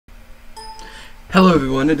Hello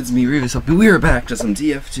everyone, it is me, Revis. We are back to some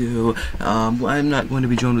tf2. I'm not going to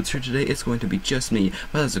be joined with Sir today, it's going to be just me.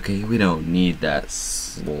 But that's okay, we don't need that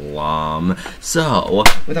slum. So,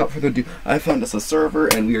 without further ado, I found us a server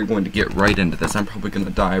and we are going to get right into this. I'm probably going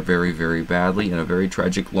to die very, very badly in a very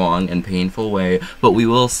tragic, long, and painful way. But we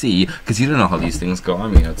will see, because you don't know how these things go. I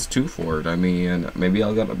mean, it's two-fort. I mean, maybe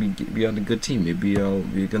I'll be on a good team. Maybe I'll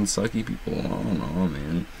be against sucky people. I don't know,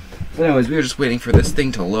 man. But anyways, we are just waiting for this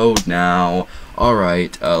thing to load now.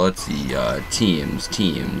 Alright, let's see, team.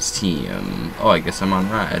 Oh, I guess I'm on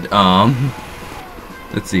red.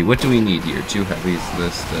 Let's see, what do we need here? 2 heavies,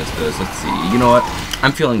 this. Let's see. You know what?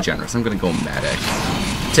 I'm feeling generous. I'm gonna go medic.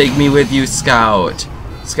 Take me with you, Scout.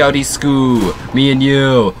 Scouty Scoo. Me and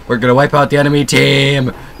you. We're gonna wipe out the enemy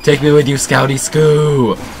team. Take me with you, Scouty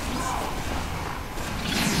Scoo.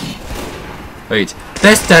 Wait,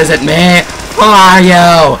 this doesn't me. Who are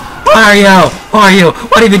you? Who are you? Who are you?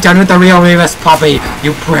 What have you done with the real Revis puppy?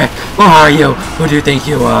 You prick. Who are you? Who do you think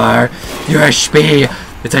you are? You're a spee.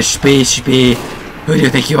 It's a spee. Who do you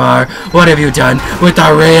think you are? What have you done with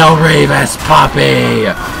the real Revis puppy?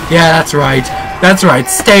 Yeah, that's right. That's right.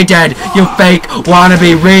 Stay dead, you fake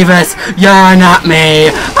wannabe Revis. You're not me.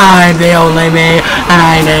 I'm the only me. And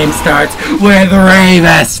my name starts with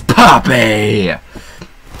Revis puppy.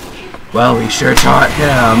 Well, we sure taught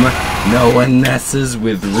him. No one messes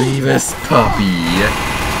with Revis puppy.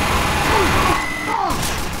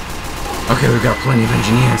 Okay, we've got plenty of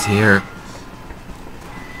engineers here.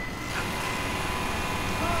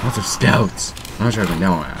 Lots of scouts. I'm not sure if I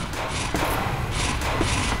know now.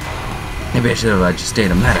 Maybe I should have just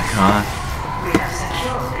stayed a medic, huh?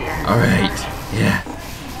 Alright, yeah.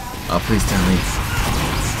 Oh, please tell me.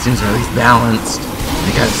 Seems we're at least balanced.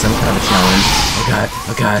 We got some kind of a challenge.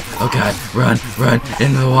 Oh god, run,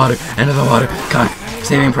 into the water, God,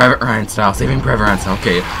 Saving Private Ryan style,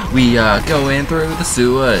 okay, we, going through the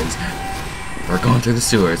sewers. We're going through the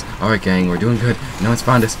sewers. Alright gang, we're doing good, no one's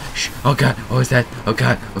found us. Shh, oh god, what was that? Oh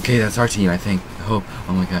god, okay, that's our team, I think, I hope.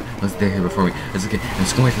 Oh my god, they're here before me, it's okay, I'm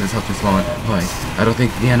just gonna wait for this help to spawn. Alright, I don't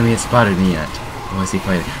think the enemy has spotted me yet. Oh, I see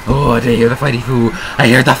fighting. Oh, I hear the fighty foo. I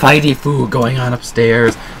hear the fighty foo going on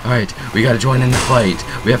upstairs. Alright, we gotta join in the fight.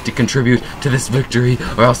 We have to contribute to this victory,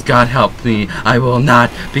 or else God help me, I will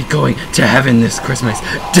not be going to heaven this Christmas.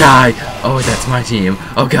 Die! Oh, that's my team.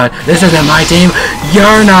 Oh god, this isn't my team.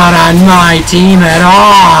 You're not on my team at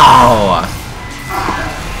all!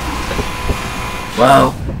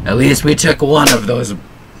 Well, at least we took one of those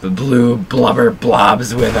blue blubber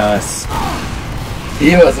blobs with us.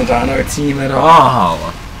 He wasn't on our team at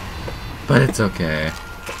all. But it's okay.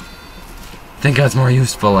 I think I was more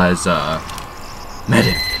useful as,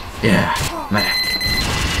 medic. Yeah, medic.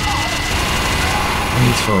 How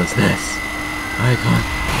useful is this? Alright, come on.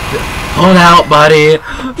 Hold out, buddy!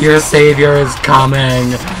 Your savior is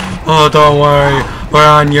coming! Oh, don't worry. We're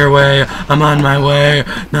on your way. I'm on my way.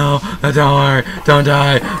 No, don't worry. Don't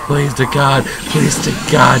die. Please to God,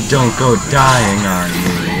 don't go dying on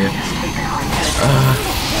me.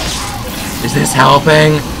 Is this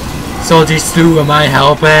helping? Soldier Stu, am I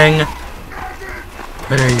helping?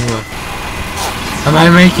 What are you? Am I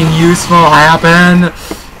making useful happen?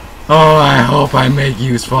 Oh, I hope I make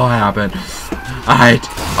useful happen. Alright,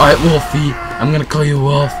 Wolfie. I'm gonna call you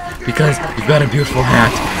Wolf because you've got a beautiful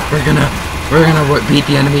hat. We're gonna beat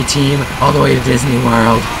the enemy team all the way to Disney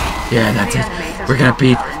World. Yeah, that's it. We're gonna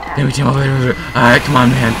beat the enemy team all the way to... Alright, come on,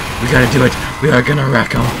 man. We gotta do it. We are gonna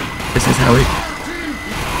wreck them. This is how we...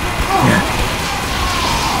 Yeah.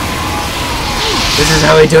 This is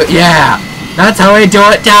how we do it. Yeah! That's how we do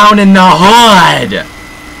it down in the hood!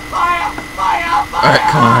 Alright,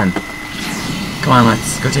 come on. Come on,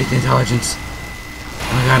 let's go take the intelligence.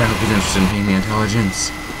 Oh my god, I hope he's interested in taking the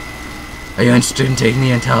intelligence. Are you interested in taking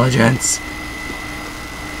the intelligence?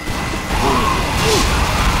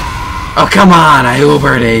 Oh, come on! I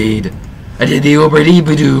Ubered-ade. I did the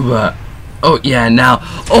Uber-dee-ba-dooba. Oh, yeah, now...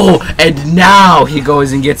 Oh, and now he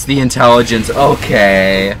goes and gets the intelligence.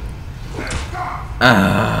 Okay.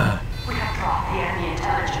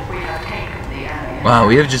 Wow,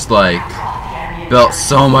 we have just, like, built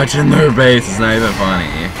so much in their base. It's not even funny.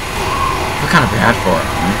 I feel kind of bad for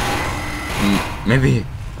him. Maybe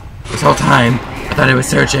this whole time, I thought I was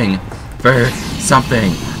searching for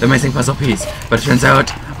something. The missing puzzle piece. But it turns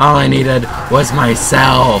out, all I needed was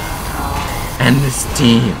myself. And this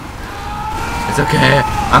team. It's okay,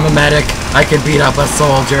 I'm a medic, I can beat up a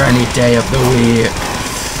soldier any day of the week.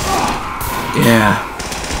 Yeah.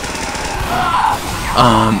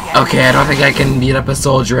 Okay, I don't think I can beat up a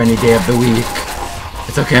soldier any day of the week.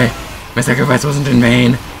 It's okay, my sacrifice wasn't in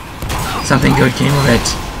vain. Something good came of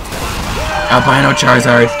it. Albino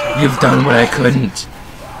Charizard, you've done what I couldn't.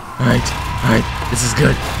 Alright, this is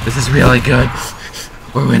good. This is really good.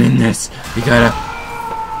 We're winning this. We gotta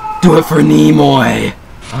do it for Nimoy.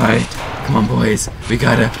 Alright, come on boys. We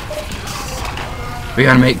gotta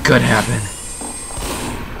make good happen.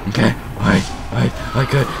 Okay, alright,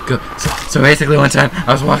 good. So basically one time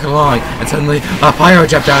I was walking along and suddenly a fire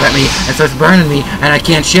jumped out at me and starts burning me and I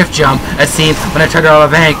can't shift jump as seen when I turned out of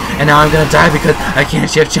a bank, and now I'm gonna die because I can't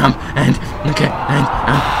shift jump and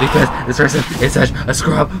because this person is such a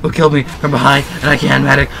scrub who killed me from behind and I can't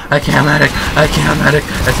medic. That's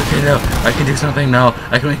okay though. I can do something now.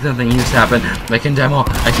 I can make something use happen. I can demo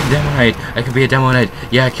knight. I can be a demo knight.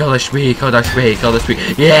 Yeah, kill the Spee.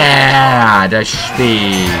 Yeah, the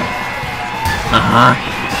Spee.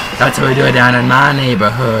 That's how we do it down in my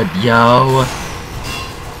neighborhood, yo.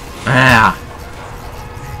 Yeah.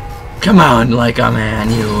 Come on, like a man,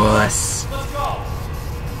 you wuss.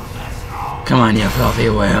 Come on, you filthy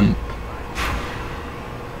wimp.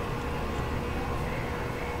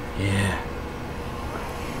 Yeah.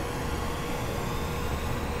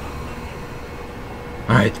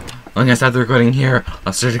 Alright, I'm gonna stop the recording here.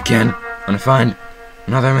 I'll start again. I'm gonna find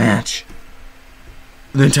another match.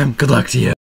 In the meantime, good luck to you.